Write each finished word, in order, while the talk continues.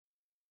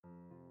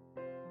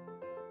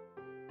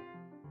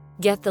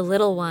Get the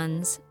little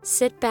ones,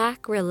 sit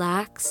back,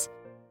 relax,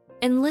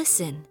 and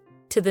listen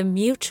to the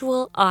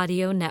Mutual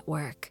Audio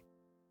Network.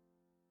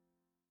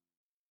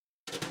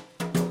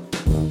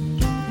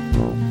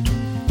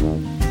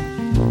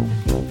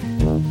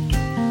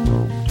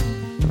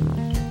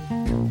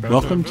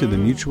 Welcome to the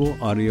Mutual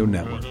Audio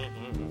Network.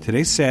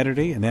 Today's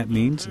Saturday, and that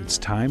means it's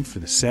time for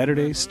the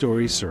Saturday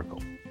Story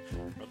Circle.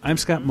 I'm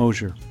Scott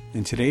Mosier,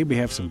 and today we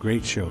have some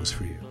great shows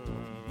for you.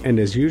 And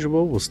as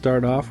usual, we'll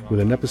start off with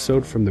an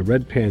episode from the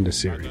Red Panda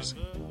series.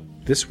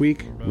 This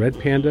week, Red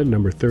Panda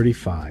number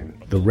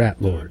 35, The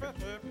Rat Lord.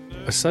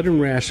 A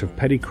sudden rash of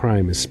petty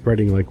crime is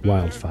spreading like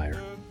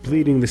wildfire,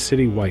 bleeding the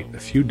city white a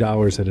few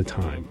dollars at a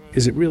time.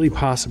 Is it really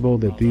possible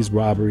that these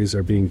robberies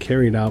are being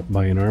carried out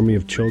by an army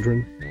of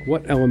children?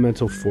 What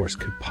elemental force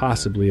could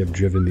possibly have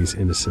driven these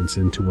innocents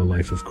into a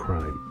life of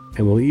crime?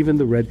 And will even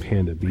the Red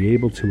Panda be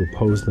able to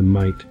oppose the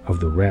might of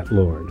the Rat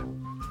Lord?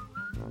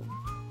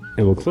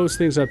 And we'll close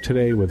things up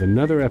today with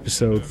another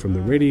episode from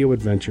the radio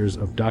adventures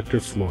of Dr.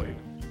 Floyd,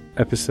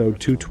 episode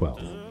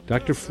 212.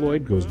 Dr.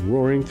 Floyd goes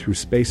roaring through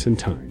space and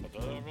time.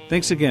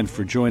 Thanks again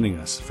for joining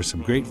us for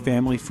some great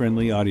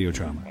family-friendly audio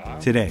drama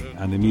today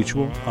on the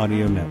Mutual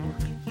Audio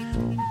Network.